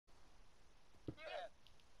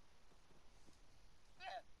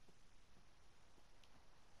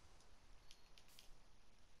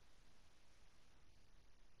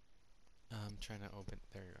trying to open.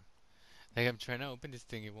 There you go. Like I'm trying to open this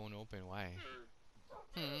thing, it won't open. Why?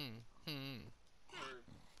 Hmm. Hmm.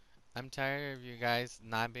 I'm tired of you guys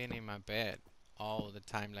not being in my bed all the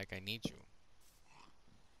time like I need you.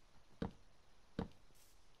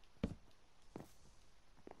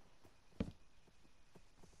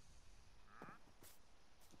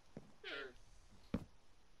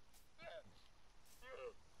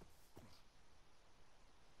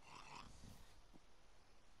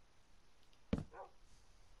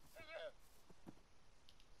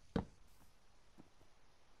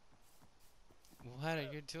 What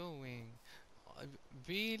are you doing? Uh,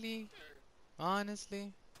 Really?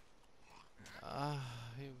 Honestly?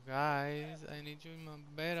 You guys, I need you in my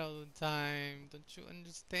bed all the time. Don't you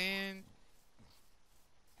understand?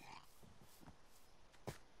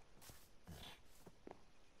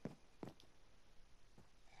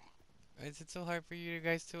 Is it so hard for you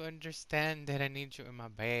guys to understand that I need you in my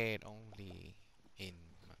bed only? In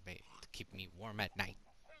my bed to keep me warm at night.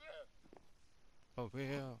 For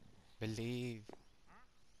real. Believe.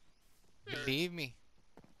 Believe me.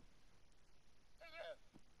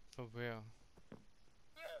 For real.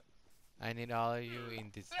 I need all of you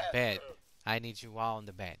in this bed. I need you all in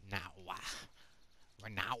the bed. Now.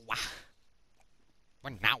 Right now.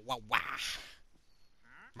 Right now.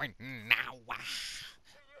 Right now.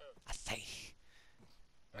 I say.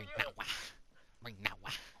 Right now. Right now.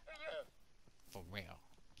 For real.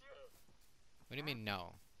 What do you mean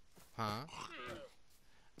no? Huh?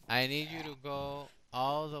 I need you to go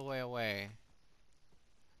all the way away.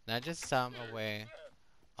 Not just some away.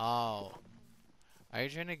 Oh. Are you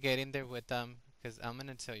trying to get in there with them? Because I'm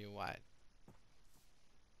gonna tell you what.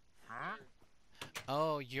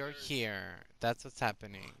 Oh, you're here. That's what's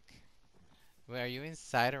happening. Wait, are you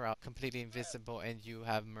inside or out? Completely invisible and you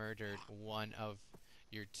have murdered one of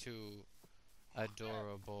your two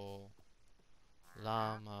adorable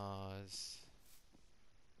llamas.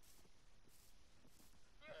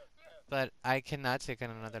 But I cannot take on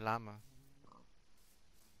another llama.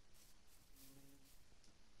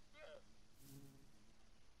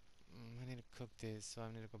 I need to cook this, so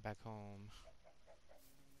I need to go back home.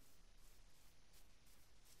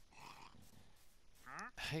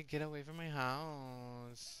 Hey, get away from my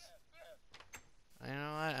house. You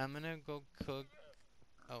know what? I'm gonna go cook.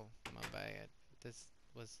 Oh, my bad. This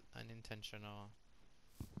was unintentional.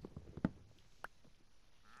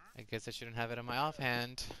 I guess I shouldn't have it on my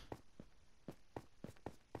offhand.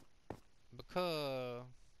 Because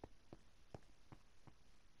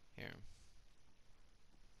here.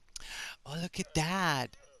 Oh, look at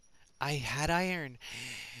that! I had iron.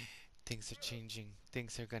 Things are changing.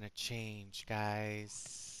 Things are gonna change,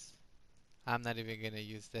 guys. I'm not even gonna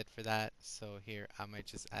use that for that. So here, I might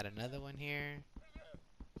just add another one here.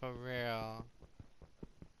 For real.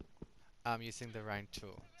 I'm using the wrong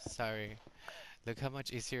tool. Sorry. Look how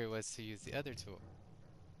much easier it was to use the other tool.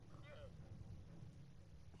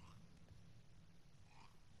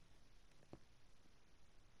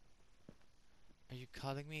 Are you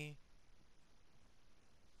calling me?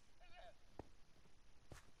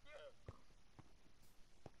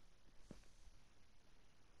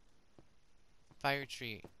 Fire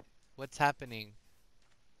tree. What's happening?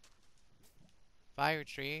 Fire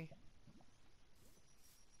tree?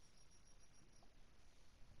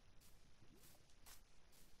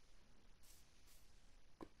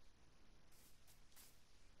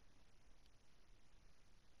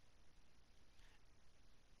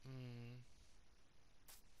 Hmm.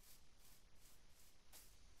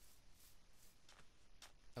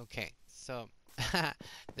 Okay, so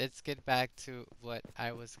let's get back to what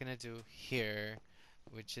I was gonna do here,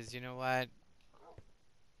 which is, you know what?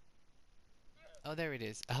 Oh, there it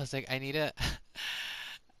is. I was like, I need a,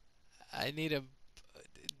 I need a,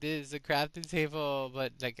 this is a crafting table,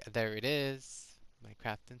 but like, there it is, my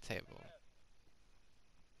crafting table.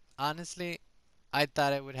 Honestly, I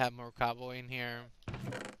thought I would have more cobble in here.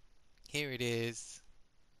 Here it is,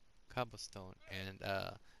 cobblestone and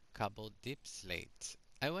cobble deep slate.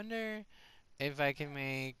 I wonder if I can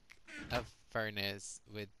make a furnace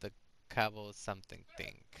with the cobble something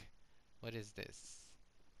thing. What is this?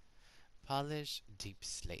 Polish deep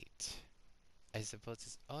slate. I suppose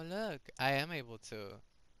it's. Oh, look, I am able to.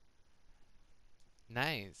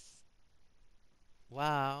 Nice.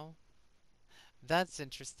 Wow, that's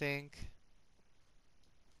interesting.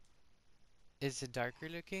 Is it darker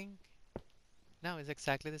looking? No, it's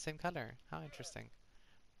exactly the same color. How interesting.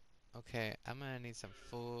 Okay, I'm gonna need some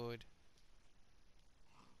food.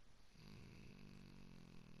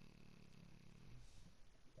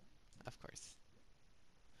 Of course.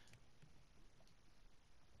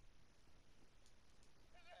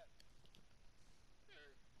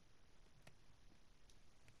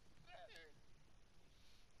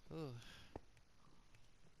 Ooh,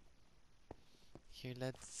 here,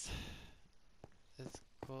 let's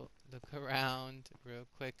go look around real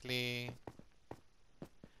quickly.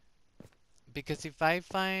 Because if I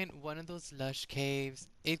find one of those lush caves,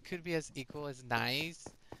 it could be as equal as nice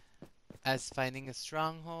as finding a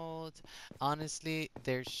stronghold. Honestly,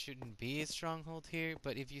 there shouldn't be a stronghold here,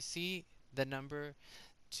 but if you see the number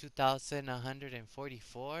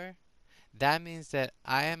 2144, that means that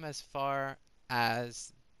I am as far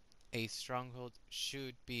as a stronghold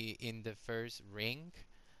should be in the first ring.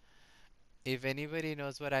 If anybody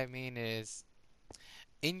knows what I mean is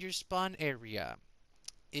in your spawn area,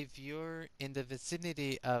 if you're in the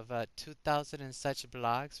vicinity of 2000 and such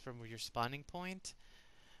blocks from your spawning point,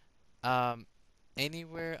 um,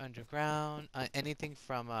 anywhere underground, anything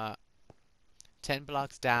from 10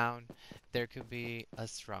 blocks down, there could be a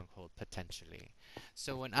stronghold potentially.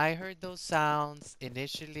 So when I heard those sounds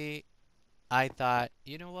initially, I thought,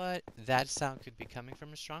 you know what? That sound could be coming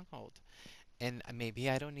from a stronghold. And maybe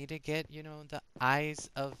I don't need to get, the eyes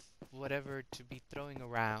of whatever to be throwing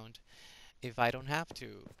around if I don't have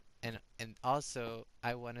to. And also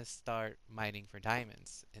I want to start mining for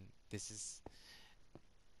diamonds. And this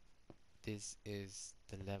is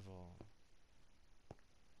the level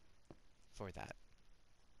for that.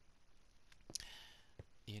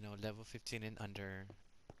 Level 15 and under,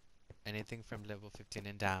 anything from level 15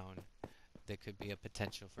 and down, there could be a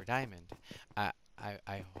potential for diamond.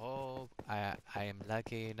 I hope I am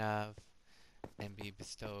lucky enough and be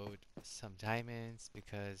bestowed some diamonds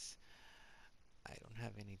because I don't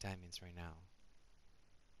have any diamonds right now.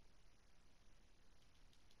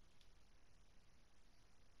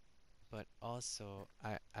 But also,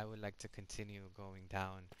 I would like to continue going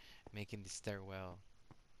down, making the stairwell.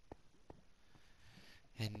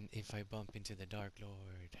 And if I bump into the Dark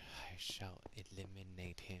Lord, I shall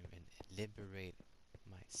eliminate him and liberate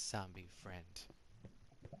my zombie friend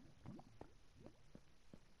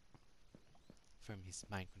from his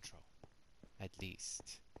mind control, at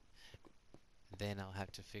least. Then I'll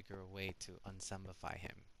have to figure a way to unzombify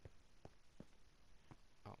him.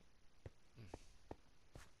 Oh,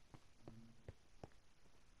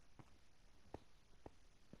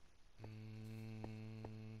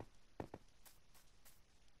 mm,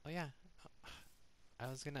 oh yeah, I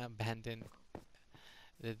was gonna abandon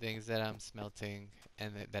the things that I'm smelting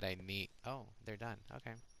and that I need. Oh, they're done.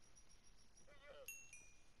 Okay.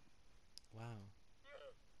 Wow.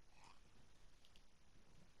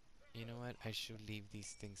 You know what? I should leave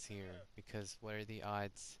these things here because what are the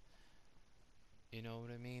odds? You know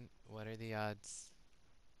what I mean? What are the odds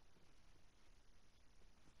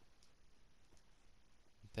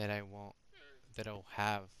that I'll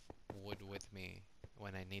have wood with me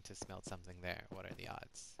when I need to smelt something there? What are the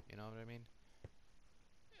odds? You know what I mean?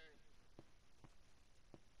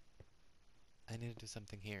 I need to do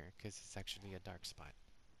something here because it's actually a dark spot.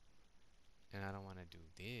 And I don't want to do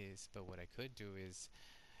this, but what I could do is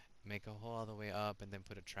make a hole all the way up and then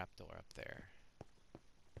put a trapdoor up there.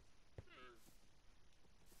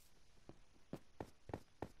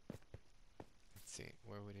 Let's see,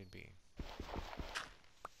 where would it be?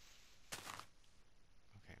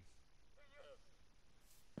 Okay.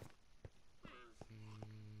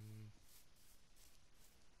 Mm,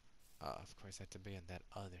 of course, I have to be on that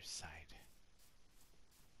other side.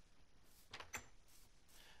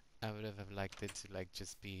 I would have liked it to like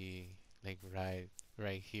just be like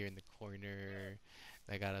right here in the corner,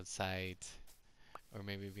 like outside, or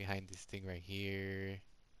maybe behind this thing right here.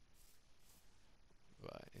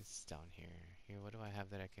 But it's down here. Here, what do I have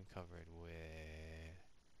that I can cover it with?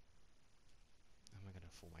 Am I gonna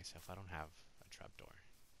fool myself? I don't have a trapdoor.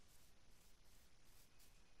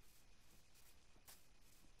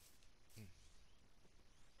 Mm.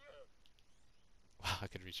 Wow, I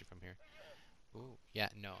could reach it from here. Ooh, yeah,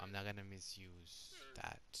 no, I'm not gonna misuse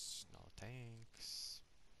that. No thanks.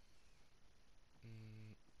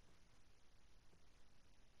 Mm,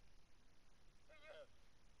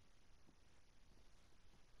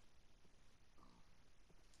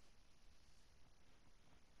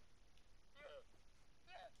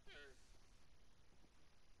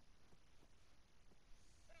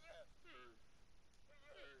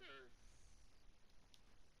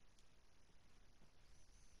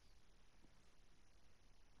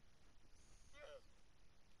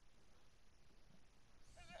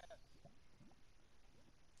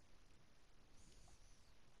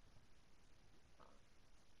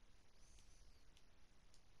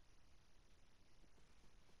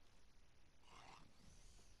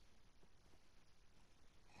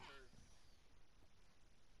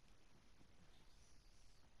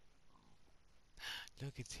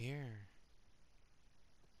 look, it's here.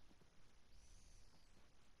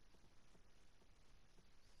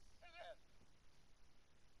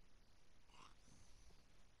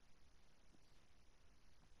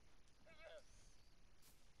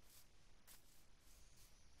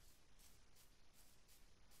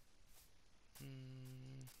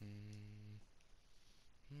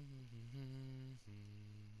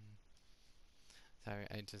 Sorry,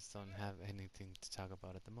 I just don't have anything to talk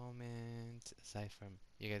about at the moment. Aside from,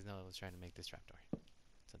 you guys know I was trying to make this trapdoor.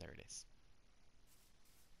 So there it is.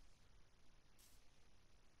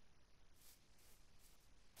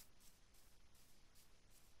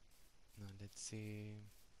 Now let's see.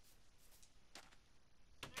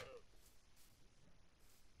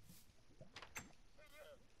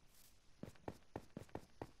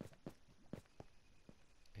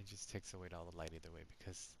 It just takes away all the light either way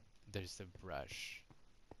because there's a brush.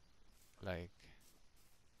 Like,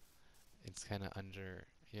 it's kind of under,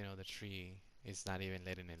 the tree. It's not even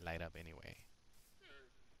letting it light up anyway.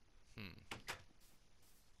 Hmm.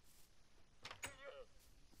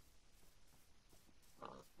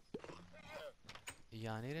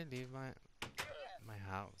 Yeah, I need to leave my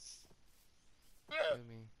house. Feel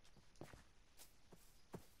me?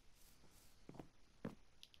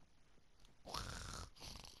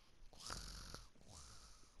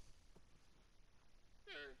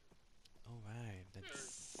 Alright,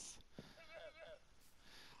 let's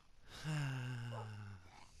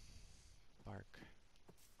bark.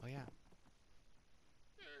 Oh yeah.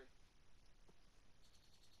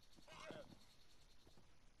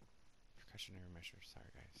 Precautionary measures.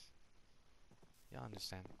 Sorry guys. Y'all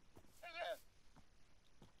understand.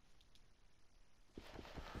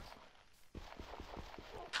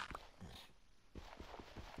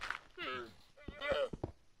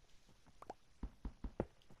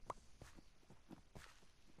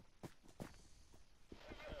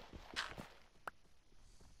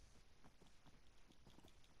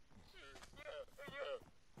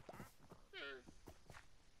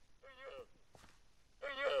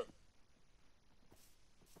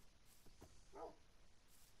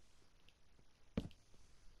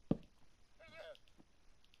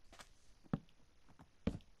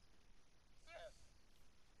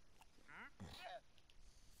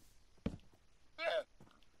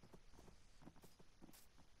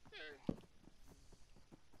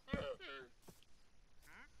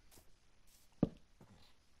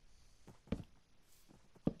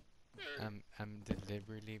 I'm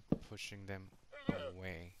deliberately pushing them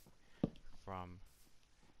away from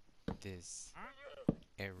this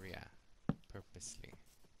area purposely.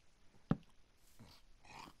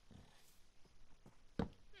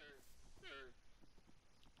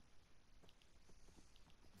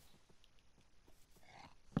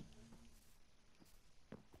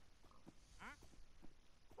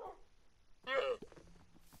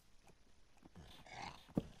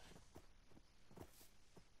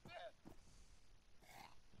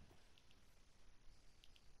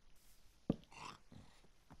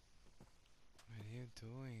 What are you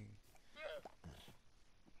doing?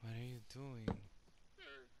 What are you doing?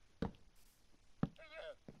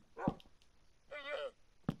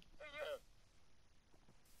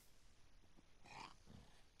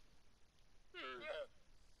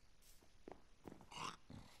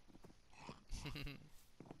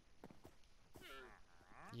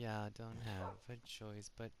 Yeah, I don't have a choice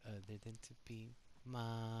but other than to be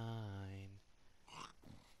mine.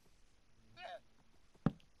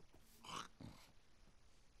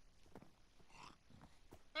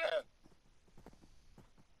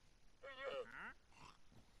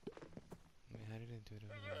 Wait, how did I do it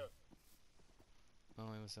over there?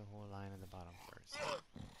 Oh, it was a whole line at the bottom first.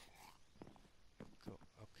 Cool.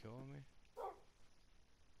 Oh, kill me?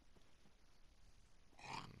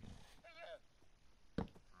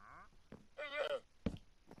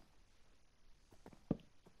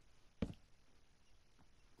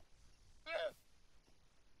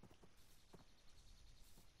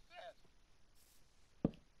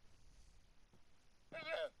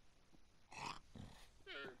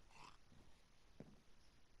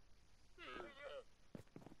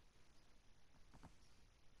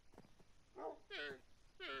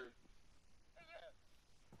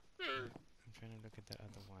 I'm trying to look at that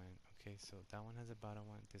other one. Okay, so that one has a bottom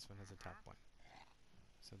one, this one has a top one.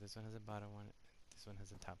 So this one has a bottom one, this one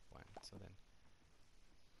has a top one. So then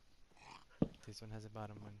this one has a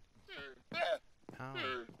bottom one. Ow!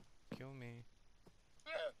 Kill me.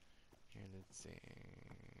 Here, let's see.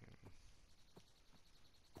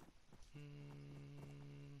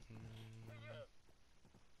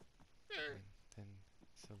 Then,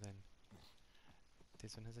 so then,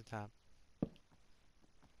 this one has a top, and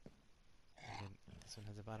then this one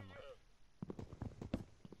has a bottom one.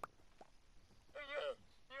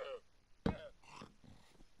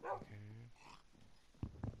 Okay.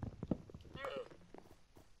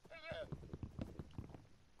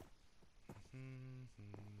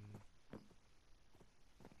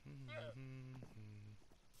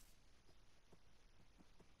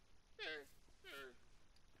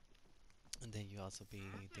 And then you also be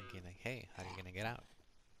thinking like, hey, how are you gonna get out?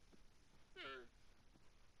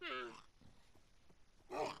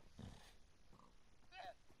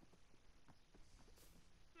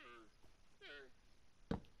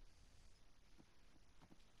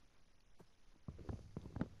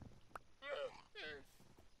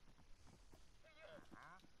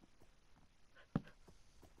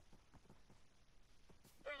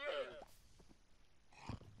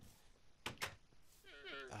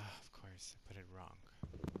 Ah, of course, I put it wrong.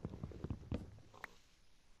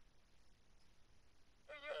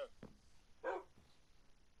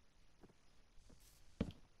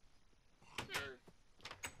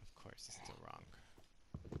 Of course, it's still wrong.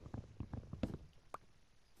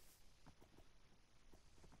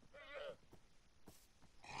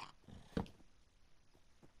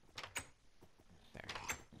 There.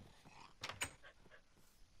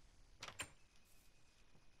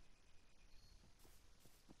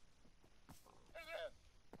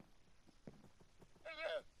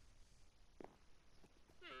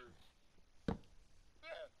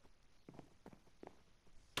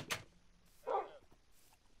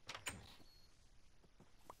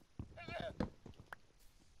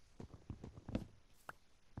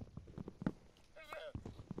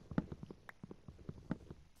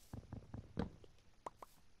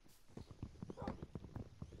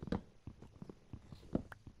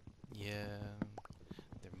 Yeah,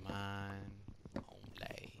 they're mine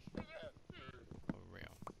only. For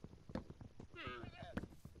real.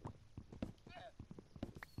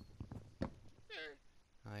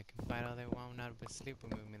 I can fight all they want out but sleeping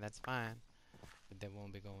with me, that's fine. But they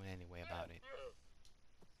won't be going anyway about it.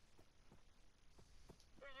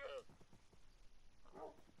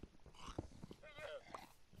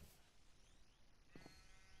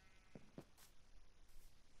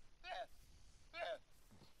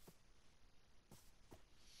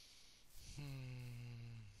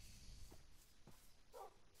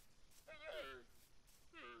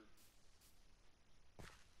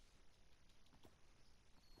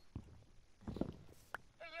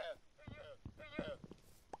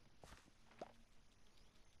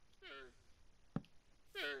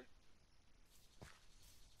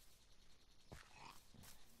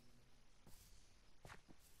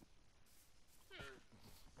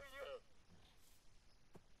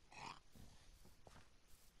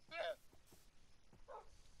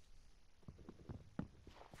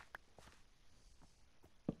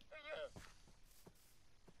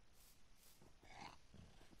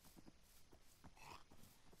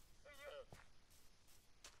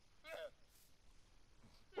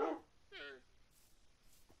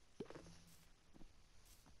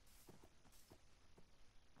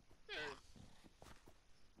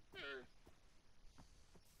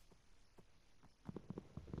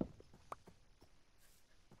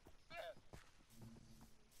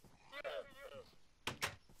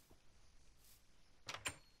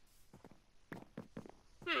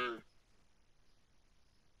 Hmm. Hmm.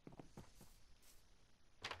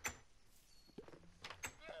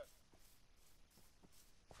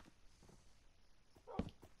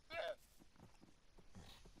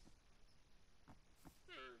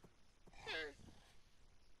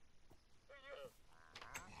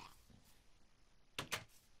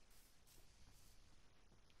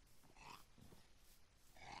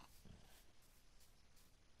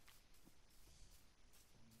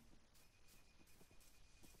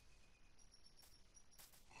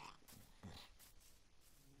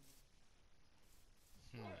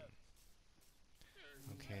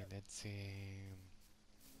 Okay, let's see.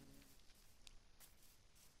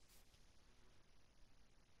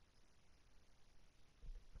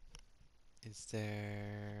 Is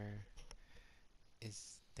there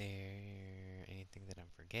is there anything that I'm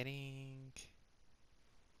forgetting?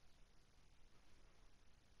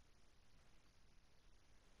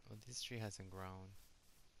 Well, this tree hasn't grown,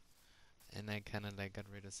 and I kind of like got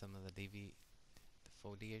rid of some of the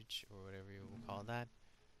foliage or whatever you will call that,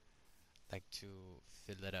 like to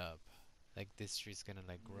fill it up. Like this tree's gonna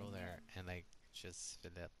like grow there and like just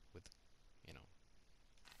fill it up with, you know,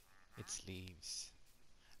 its leaves.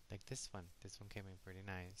 Like this one. This one came in pretty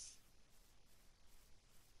nice.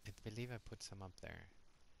 I believe I put some up there.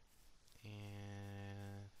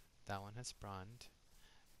 And that one has spawned.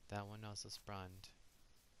 That one also spawned.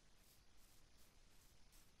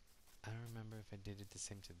 I don't remember if I did it the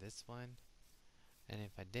same to this one. And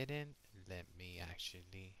if I didn't, let me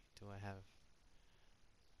actually. Do I have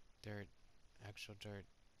dirt? Actual dirt?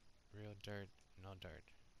 Real dirt? No dirt.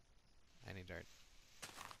 I need dirt.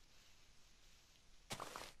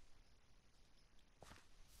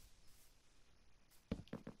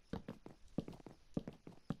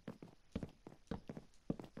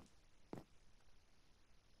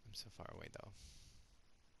 so far away though.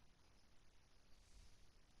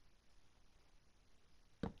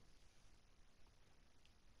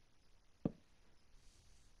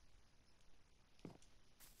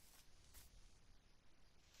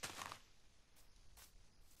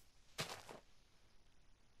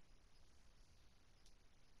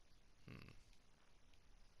 Hmm.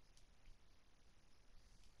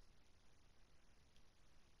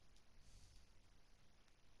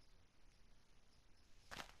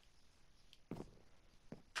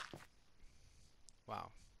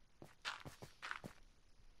 Wow.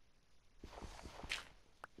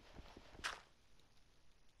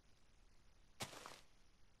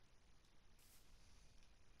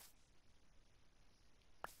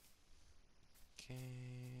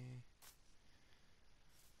 Okay.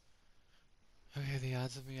 Okay, the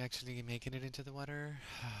odds of me actually making it into the water,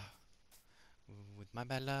 with my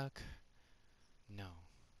bad luck, no.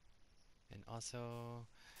 And also,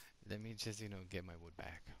 let me just, get my wood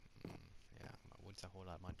back. Mm, yeah, my wood's a whole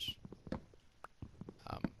lot much.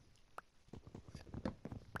 Um,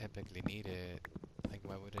 epically needed. Like,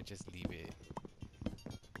 why would I just leave it?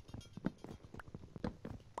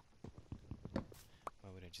 Why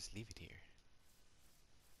would I just leave it here?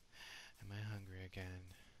 Am I hungry again?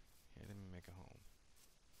 Here, let me make a home.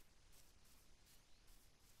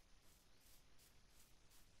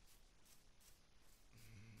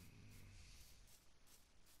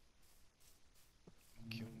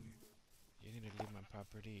 Kill me. You need to leave my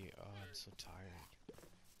property. Oh, I'm so tired.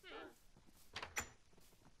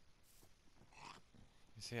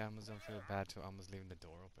 You see, I almost don't feel bad to almost leaving the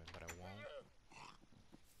door open, but I won't.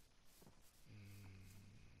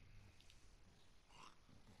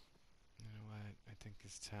 You know what? I think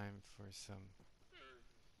it's time for some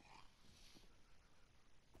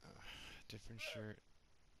different shirt.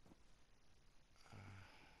 Uh,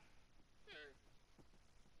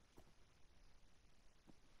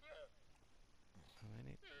 how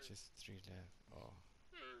many? Just 3 left. Oh,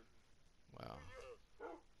 well.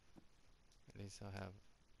 At least I'll have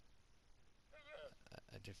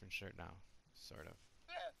a different shirt now, sort of.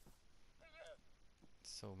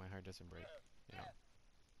 So my heart doesn't break, you know.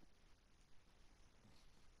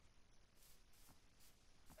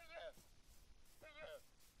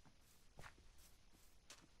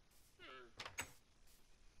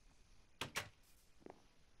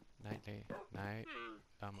 Nightly, night,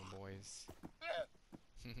 Llama boys.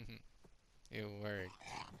 It worked.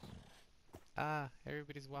 Ah,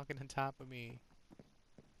 everybody's walking on top of me.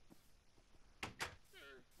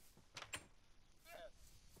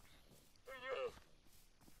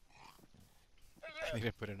 I need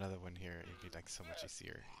to put another one here. It'd be like so much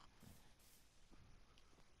easier.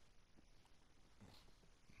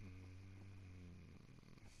 Mm,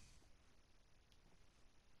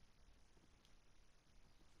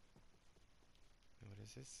 what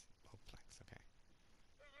is this? Oh, planks. Okay.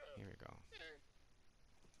 Here we go.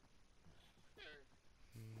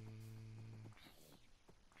 Mm,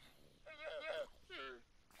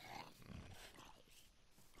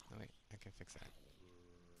 oh, wait, I can fix that.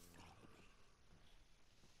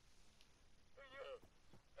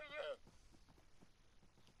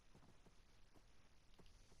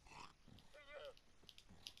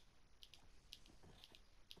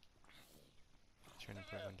 Trying to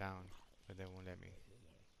put one down, but they won't let me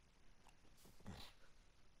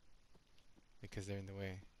because they're in the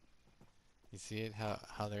way. You see it?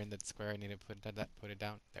 How they're in that square? I need to put it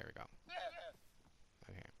down. There we go.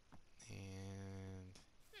 Okay. And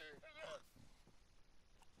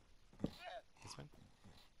this one?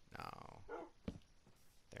 No.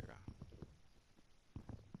 There we go.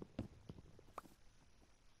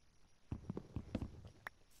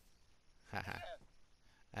 Haha.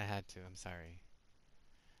 I had to. I'm sorry.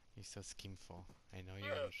 You're so schemeful. I know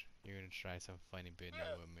you're gonna try some funny business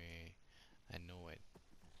with me. I know it.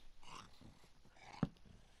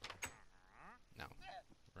 No,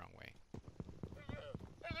 wrong way.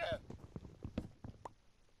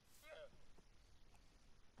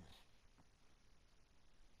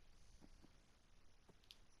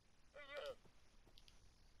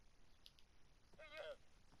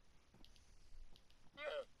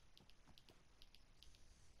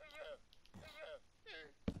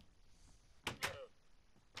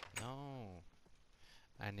 No,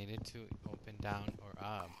 I needed to open down or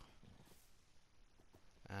up.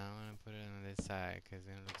 I want to put it on this side because it's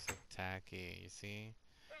gonna look so tacky. You see?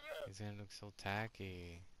 It's gonna look so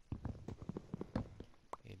tacky.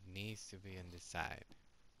 It needs to be on this side.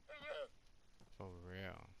 For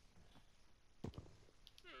real.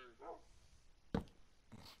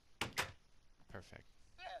 Perfect.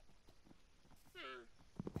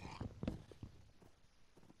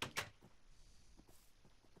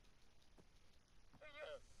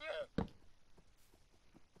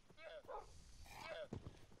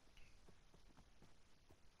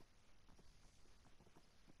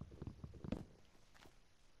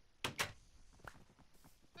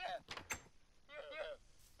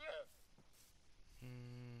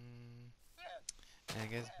 And I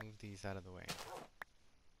guess move these out of the way.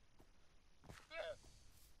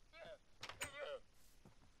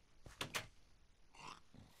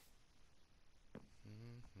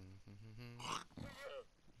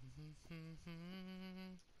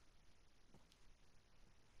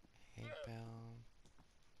 Hey, Bell.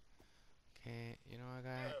 Okay, you know what,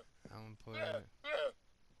 guy? I'm gonna put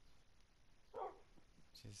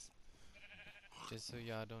just just so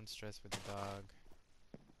y'all don't stress with the dog.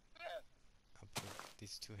 I'll put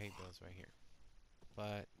these two hay bales right here.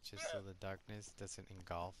 But just so the darkness doesn't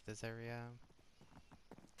engulf this area,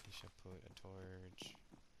 you should put a torch.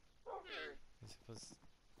 I suppose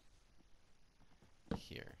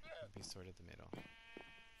here would be sort of the middle.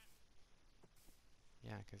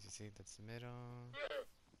 Yeah, because you see, that's the middle,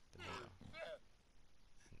 and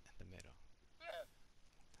the middle.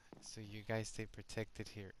 So you guys stay protected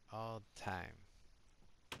here all the time.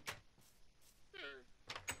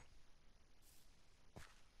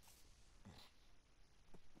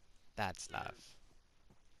 That's love.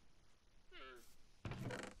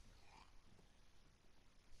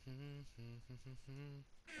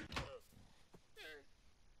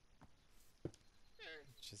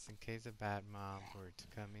 Just in case a bad mob were to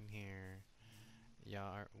come in here,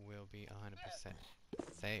 y'all will be 100%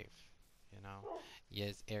 safe, you know?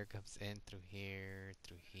 Yes, air comes in through here,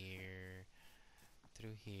 through here,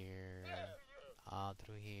 through here, all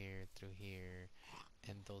through here,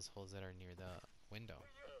 and those holes that are near the window.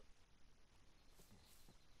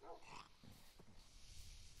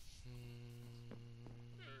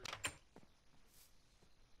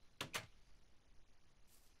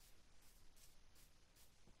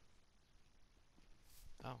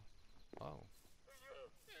 Oh, oh.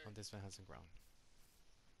 Oh, this one hasn't grown.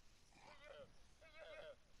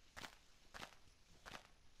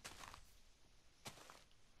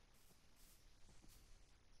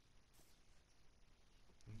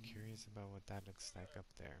 I'm curious about what that looks like up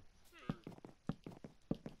there.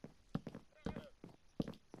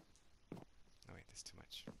 Oh wait, there's too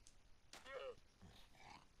much.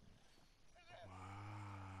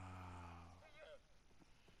 Wow.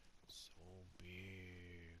 So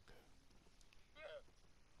big.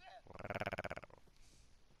 Wow.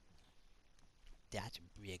 That's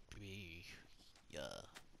big, big. Yeah.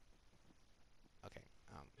 Okay,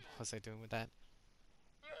 what was I doing with that?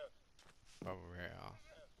 For real.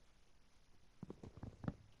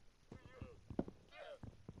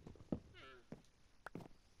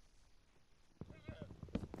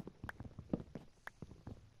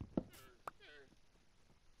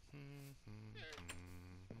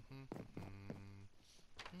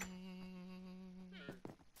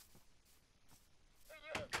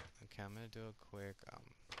 Okay, I'm gonna do a quick,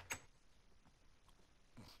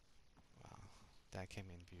 wow, that came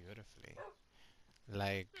in beautifully.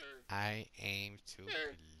 Like, I aimed to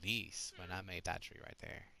police when I made that tree right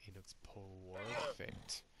there. It looks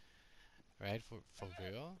perfect. Right, for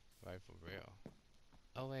real? Right, for real.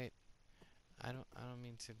 Oh wait, I don't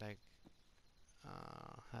mean to like,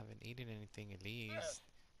 haven't eaten anything at least.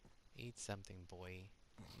 Eat something, boy.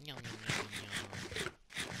 Yum, yum, yum, yum.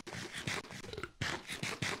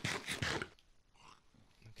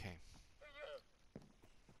 Okay.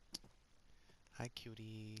 Hi,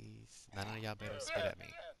 cuties. None of y'all better spit at me.